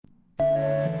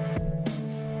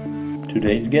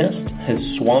Today's guest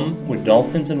has swum with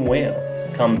dolphins and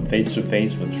whales, come face to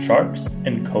face with sharks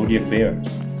and Kodiak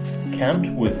bears, camped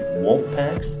with wolf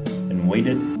packs, and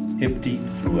waded hip-deep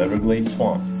through Everglade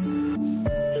swamps.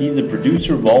 He's a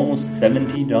producer of almost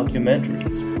 70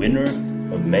 documentaries, winner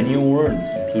of many awards,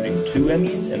 including 2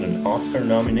 Emmys and an Oscar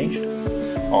nomination.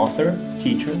 Author,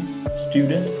 teacher,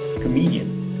 student,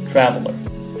 comedian, traveler,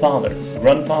 father,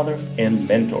 grandfather, and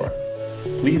mentor.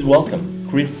 Please welcome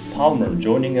Chris Palmer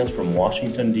joining us from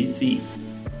Washington, D.C.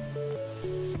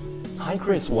 Hi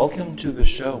Chris, welcome to the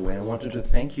show, and I wanted to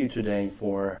thank you today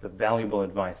for the valuable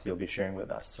advice you'll be sharing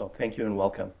with us. So thank you and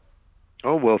welcome.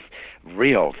 Oh, well,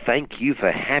 Rio, thank you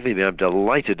for having me. I'm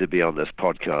delighted to be on this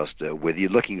podcast with you.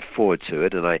 Looking forward to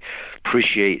it, and I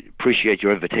appreciate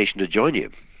your invitation to join you.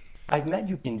 I met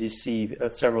you in D.C.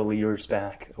 Several years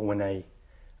back when I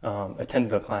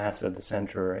attended a class at the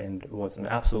center, and it was an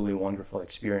absolutely wonderful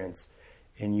experience.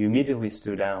 And you immediately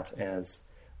stood out as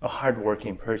a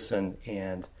hardworking person,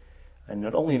 and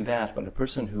not only that, but a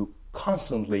person who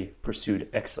constantly pursued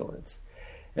excellence.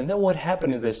 And then what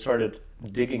happened is I started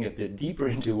digging a bit deeper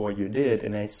into what you did,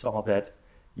 and I saw that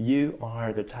you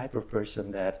are the type of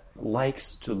person that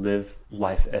likes to live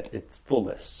life at its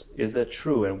fullest. Is that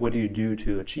true? And what do you do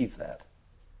to achieve that?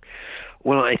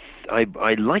 Well,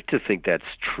 I like to think that's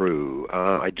true.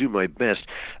 I do my best.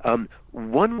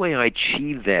 One way I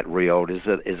achieve that, Rio, is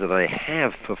that I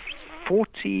have for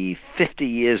 40, 50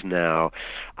 years now,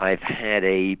 I've had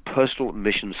a personal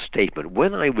mission statement.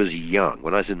 When I was young,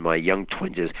 when I was in my young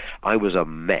 20s, I was a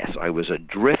mess. I was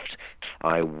adrift.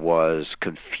 I was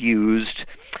confused,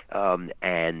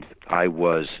 and I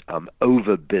was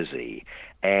overbusy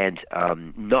and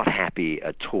not happy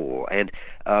at all. And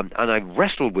I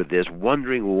wrestled with this,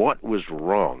 wondering what was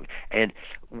wrong. And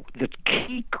the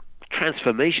key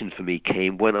transformation for me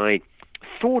came when I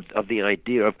thought of the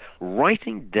idea of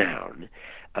writing down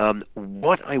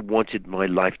what I wanted my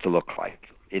life to look like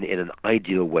in an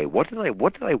ideal way. What did I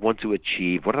want to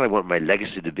achieve? What did I want my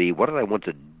legacy to be? What did I want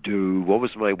to do? What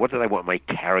did I want my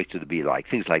character to be like?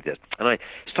 Things like this. And I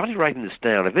started writing this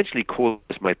down. Eventually called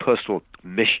this my personal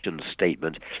mission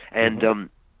statement. And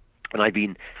I've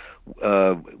been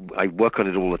I work on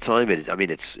it all the time. It's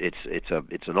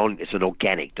an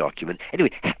organic document.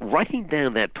 Anyway, writing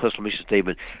down that personal mission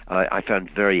statement, I found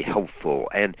very helpful,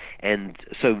 and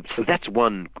so that's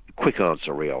one quick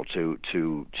answer, Rio,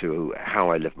 to how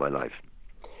I live my life.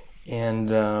 And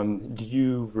do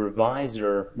you revise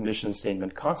your mission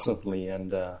statement constantly?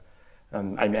 And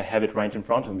I have it right in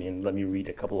front of me, and let me read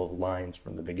a couple of lines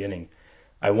from the beginning.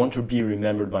 I want to be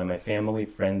remembered by my family,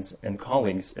 friends, and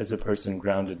colleagues as a person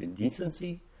grounded in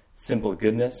decency, simple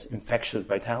goodness, infectious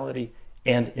vitality,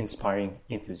 and inspiring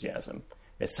enthusiasm.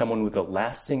 As someone with a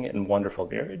lasting and wonderful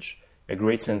marriage, a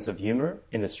great sense of humor,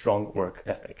 and a strong work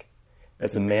ethic.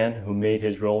 As a man who made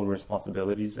his role and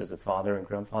responsibilities as a father and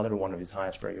grandfather one of his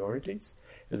highest priorities.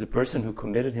 As a person who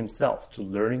committed himself to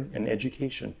learning and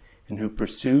education, and who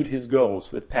pursued his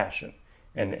goals with passion.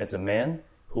 And as a man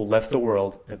who left the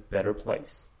world a better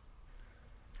place.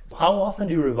 How often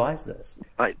do you revise this?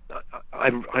 I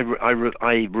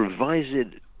revise it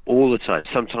all the time.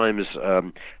 Sometimes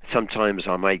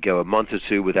I might go a month or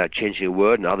two without changing a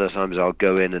word, and other times I'll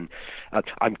go in and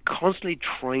I'm constantly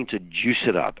trying to juice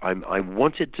it up. I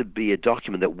want it to be a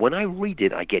document that when I read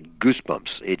it, I get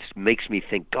goosebumps. It makes me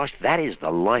think, gosh, that is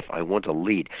the life I want to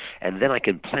lead, and then I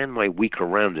can plan my week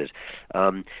around it.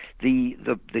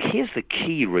 Here's the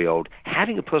key, Rio.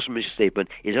 Having a personal mission statement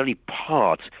is only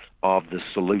part of the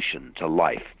solution to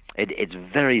life. It's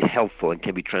very helpful and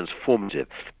can be transformative,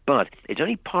 but it's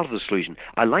only part of the solution.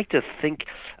 I like to think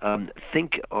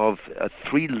of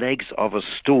 3 legs of a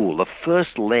stool. The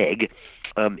first leg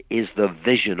is the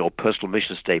vision or personal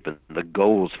mission statement, the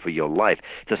goals for your life.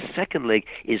 The second leg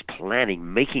is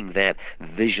planning, making that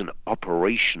vision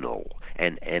operational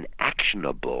and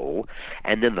actionable.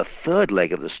 And then the third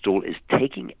leg of the stool is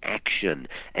taking action.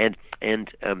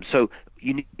 So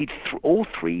you need all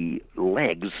 3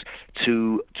 legs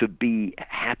to be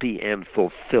happy and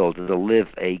fulfilled and to live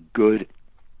a good,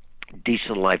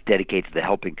 decent life dedicated to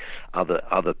helping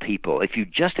other people. If you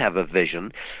just have a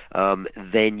vision,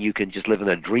 then you can just live in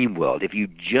a dream world. If you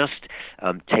just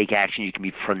take action, you can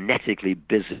be frenetically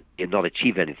busy and not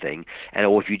achieve anything.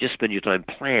 Or if you just spend your time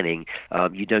planning,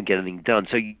 you don't get anything done.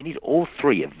 So you need all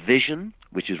 3: a vision,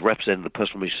 which is representing the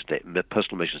personal mission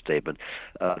statement,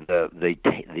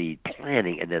 the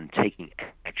planning, and then taking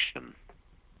action.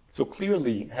 So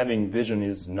clearly, having vision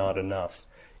is not enough.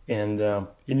 And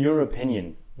in your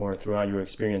opinion, or throughout your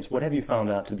experience, what have you found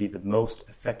out to be the most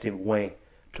effective way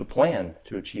to plan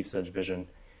to achieve such vision?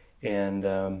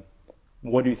 And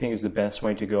what do you think is the best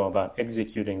way to go about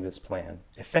executing this plan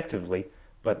effectively,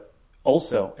 but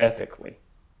also ethically?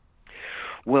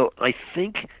 Well, I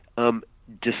think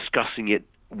discussing it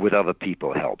with other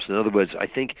people helps. In other words, I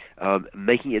think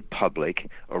making it public,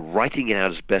 writing it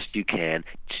out as best you can,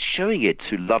 showing it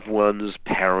to loved ones,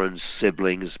 parents,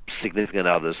 siblings, significant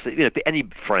others, any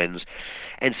friends,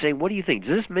 and saying, "What do you think?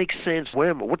 Does this make sense?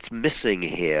 What's missing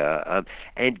here?"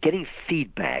 And getting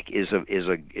feedback is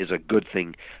a good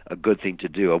thing. A good thing to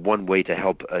do. One way to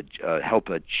help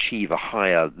achieve a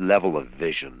higher level of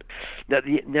vision.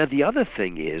 Now the other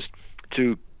thing is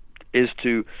to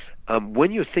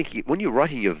when you're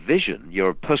writing your vision,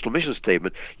 your personal mission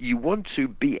statement, you want to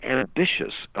be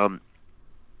ambitious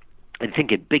and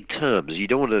think in big terms. You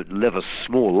don't want to live a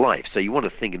small life, so you want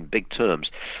to think in big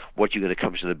terms what you're going to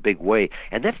accomplish in a big way.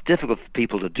 And that's difficult for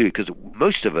people to do because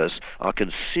most of us are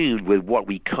consumed with what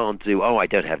we can't do. Oh, I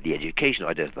don't have the education,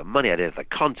 I don't have the money, I don't have the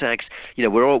contacts.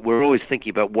 We're always thinking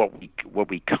about what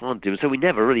we can't do, and so we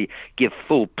never really give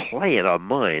full play in our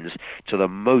minds to the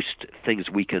most things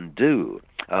we can do.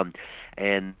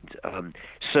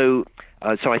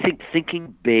 So I think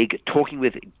thinking big, talking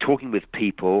with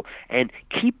people, and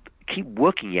keep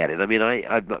working at it. I mean,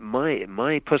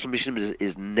 my personal mission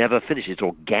is never finished. It's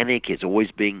organic. I'm always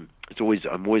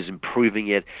improving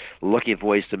it, looking for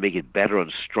ways to make it better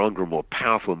and stronger, more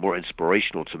powerful, more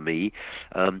inspirational to me.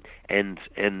 And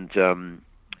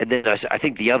then I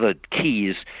think the other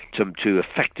keys to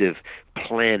effective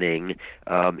planning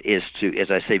is to, as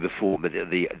I say before,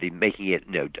 the making it,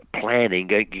 planning,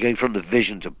 going from the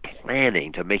vision to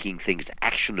planning to making things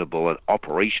actionable and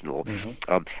operational,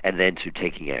 and then to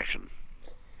taking action.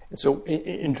 So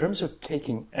in terms of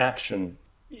taking action,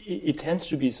 it tends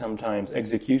to be sometimes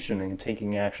execution, and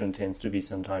taking action tends to be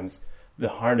sometimes the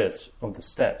hardest of the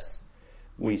steps.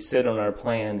 We sit on our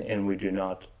plan and we do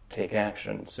not take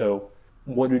action. So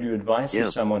what would you advise to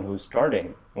someone who's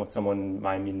starting, or someone,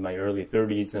 my early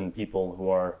 30s and people who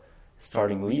are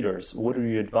starting leaders? What do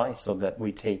you advise so that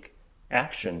we take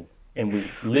action and we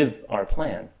live our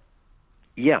plan?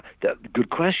 Yeah, good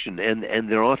question. And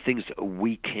there are things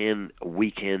we can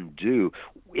do.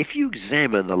 If you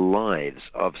examine the lives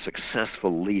of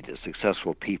successful leaders,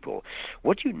 successful people,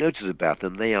 what you notice about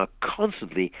them, they are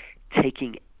constantly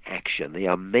taking action. They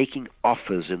are making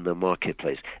offers in the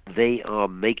marketplace. They are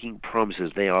making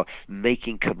promises. They are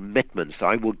making commitments.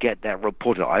 I will get that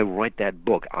reporter. I will write that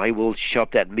book. I will show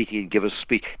up that meeting and give a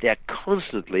speech. They are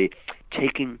constantly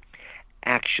taking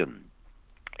action.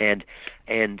 And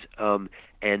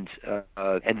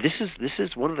this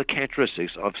is one of the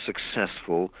characteristics of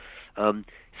successful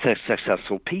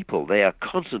people. They are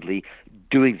constantly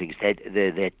doing things.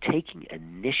 They're taking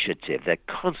initiative. They're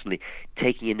constantly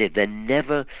taking initiative. They're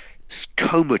never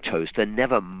comatose. They're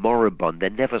never moribund. They're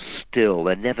never still.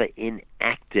 They're never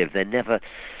inactive. They're never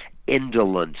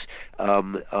indolent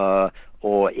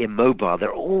or immobile.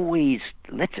 They're always,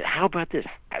 how about this?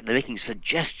 They're making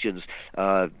suggestions,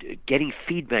 getting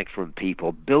feedback from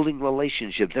people, building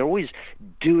relationships. They're always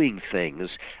doing things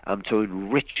to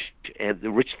enrich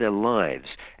their lives.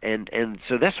 And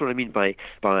so that's what I mean by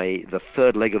the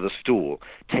third leg of the stool,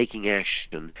 taking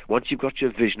action. Once you've got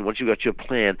your vision, once you've got your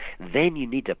plan, then you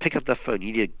need to pick up the phone.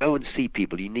 You need to go and see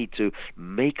people. You need to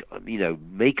make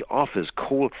offers,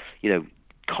 call,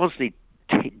 constantly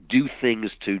do things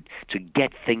to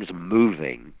get things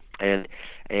moving. Does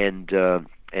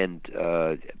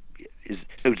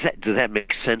that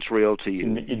make sense, Real, to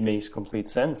you? It makes complete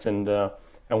sense, and I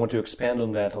want to expand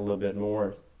on that a little bit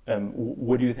more.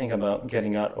 What do you think about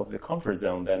getting out of the comfort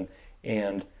zone then,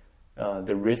 and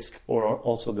the risk or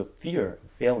also the fear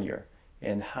of failure?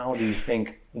 And how do you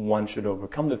think one should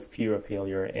overcome the fear of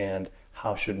failure, and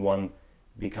how should one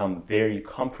become very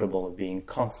comfortable of being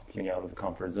constantly out of the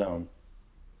comfort zone?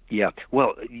 Yeah,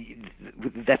 well,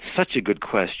 that's such a good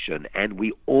question, and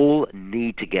we all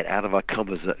need to get out of our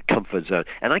comfort zone.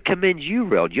 And I commend you,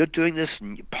 Rel. You're doing this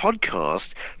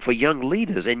podcast for young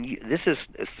leaders, and this is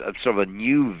sort of a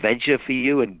new venture for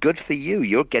you, and good for you.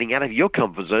 You're getting out of your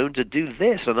comfort zone to do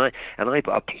this, and I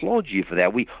applaud you for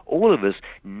that. All of us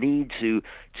need to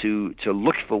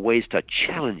look for ways to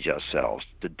challenge ourselves,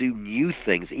 to do new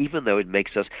things, even though it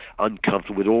makes us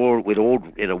uncomfortable. We'd all,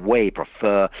 in a way,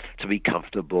 prefer to be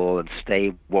comfortable and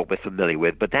stay what we're familiar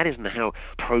with. But that isn't how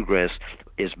progress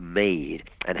is made,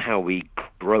 and how we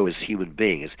grow as human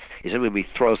beings. Is when we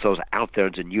throw ourselves out there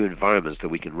into new environments that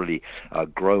we can really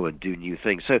grow and do new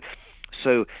things.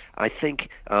 So I think.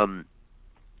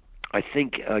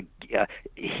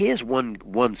 Here's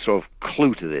one sort of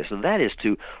clue to this, and that is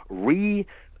to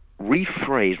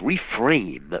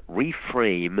reframe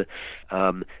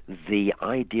the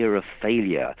idea of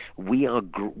failure. We are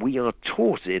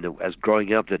taught as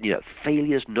growing up that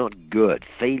failure's not good.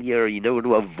 Failure,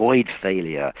 to avoid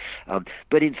failure.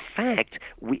 But in fact,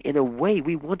 in a way,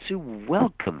 we want to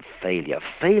welcome failure.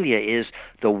 Failure is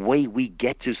the way we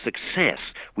get to success.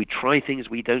 We try things,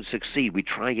 we don't succeed. We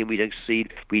try again, we don't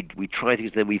succeed. We try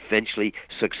things, then we eventually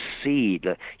succeed.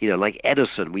 Like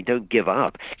Edison, we don't give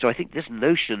up. So I think this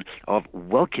notion of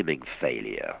welcoming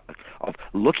failure, of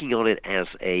looking on it as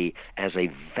a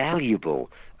valuable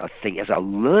thing, as a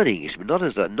learning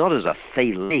experience, not as a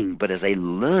failing, but as a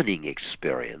learning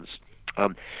experience,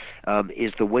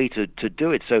 is the way to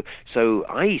do it. So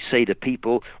I say to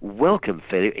people, welcome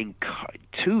failure.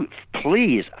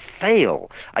 Please fail.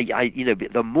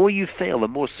 The more you fail, the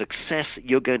more success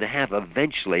you're going to have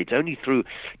eventually. It's only through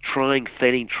trying,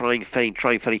 failing,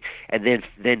 and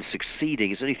then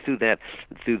succeeding. It's only through that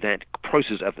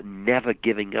process of never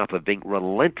giving up, of being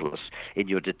relentless in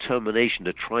your determination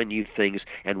to try new things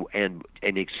and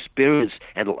experience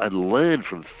and learn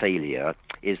from failure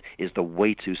is the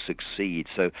way to succeed.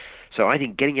 So I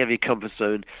think getting out of your comfort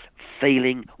zone,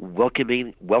 failing,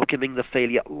 welcoming the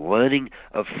failure, learning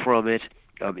from it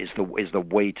is the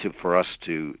way for us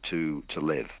to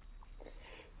live.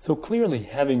 So clearly,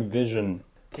 having vision,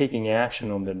 taking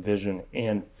action on that vision,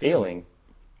 and failing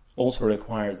also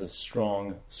requires a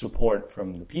strong support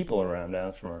from the people around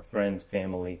us, from our friends,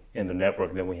 family, and the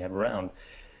network that we have around.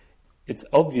 It's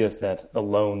obvious that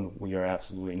alone we are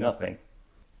absolutely nothing.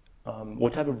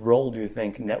 What type of role do you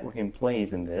think networking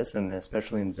plays in this, and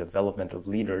especially in the development of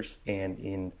leaders and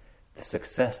in the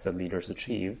success that leaders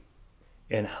achieve?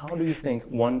 And how do you think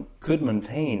one could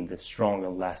maintain this strong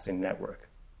and lasting network?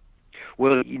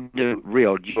 Well,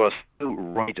 Rio, you are so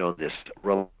right on this.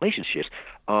 Relationships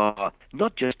are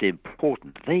not just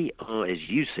important; they are, as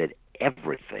you said,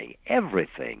 everything,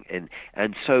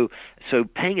 and so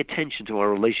paying attention to our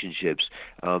relationships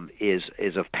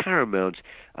is of paramount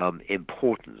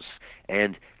importance,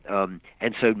 and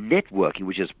so networking,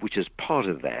 which is part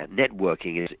of that,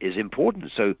 networking is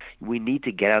important. So we need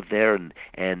to get out there and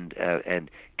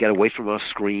get away from our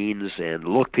screens and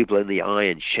look people in the eye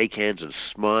and shake hands and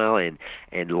smile and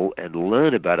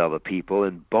learn about other people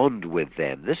and bond with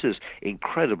them. This is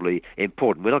incredibly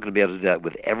important. We're not going to be able to do that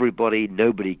with everybody.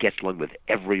 Nobody gets along with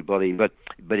everybody, but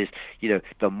it's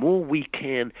the more we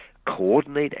can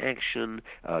coordinate action,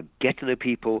 get to know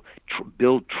people,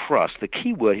 build trust. The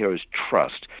key word here is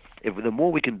trust. The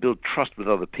more we can build trust with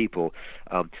other people,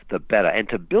 the better. And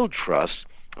to build trust,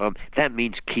 that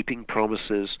means keeping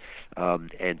promises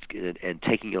and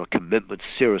taking our commitments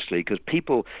seriously, because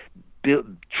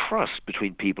trust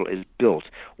between people is built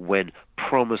when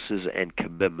promises and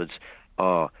commitments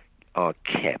are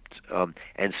kept.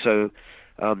 And so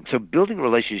building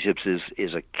relationships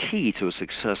is a key to a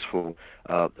successful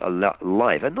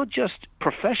life, and not just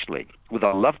professionally, with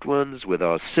our loved ones, with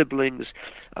our siblings,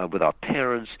 with our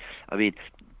parents. I mean,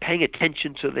 paying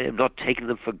attention to them, not taking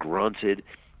them for granted,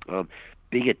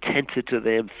 being attentive to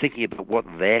them, thinking about what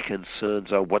their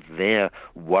concerns are, what their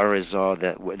worries are,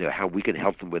 how we can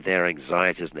help them with their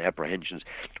anxieties and apprehensions.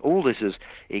 All this is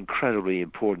incredibly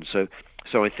important.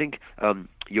 So I think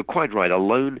you're quite right.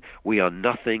 Alone, we are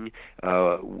nothing.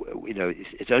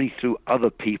 It's only through other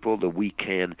people that we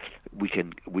can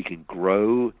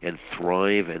grow and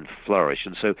thrive and flourish.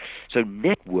 And so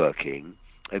networking,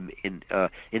 in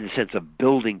the sense of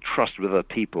building trust with other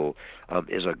people,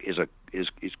 is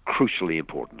crucially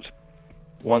important.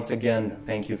 Once again,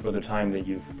 thank you for the time that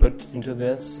you've put into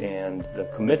this and the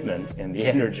commitment and the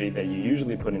energy that you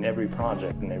usually put in every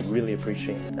project, and I really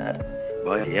appreciate that.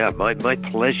 My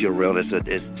pleasure, Real. It's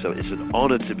an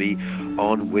honor to be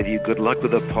on with you. Good luck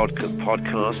with the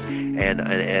podcast, and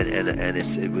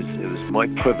it was my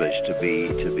privilege to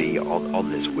be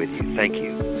on this with you. Thank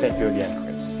you. Thank you again,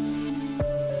 Chris.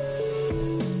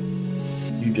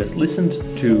 You just listened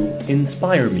to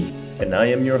Inspire Me, and I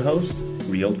am your host,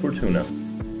 Real Fortuna.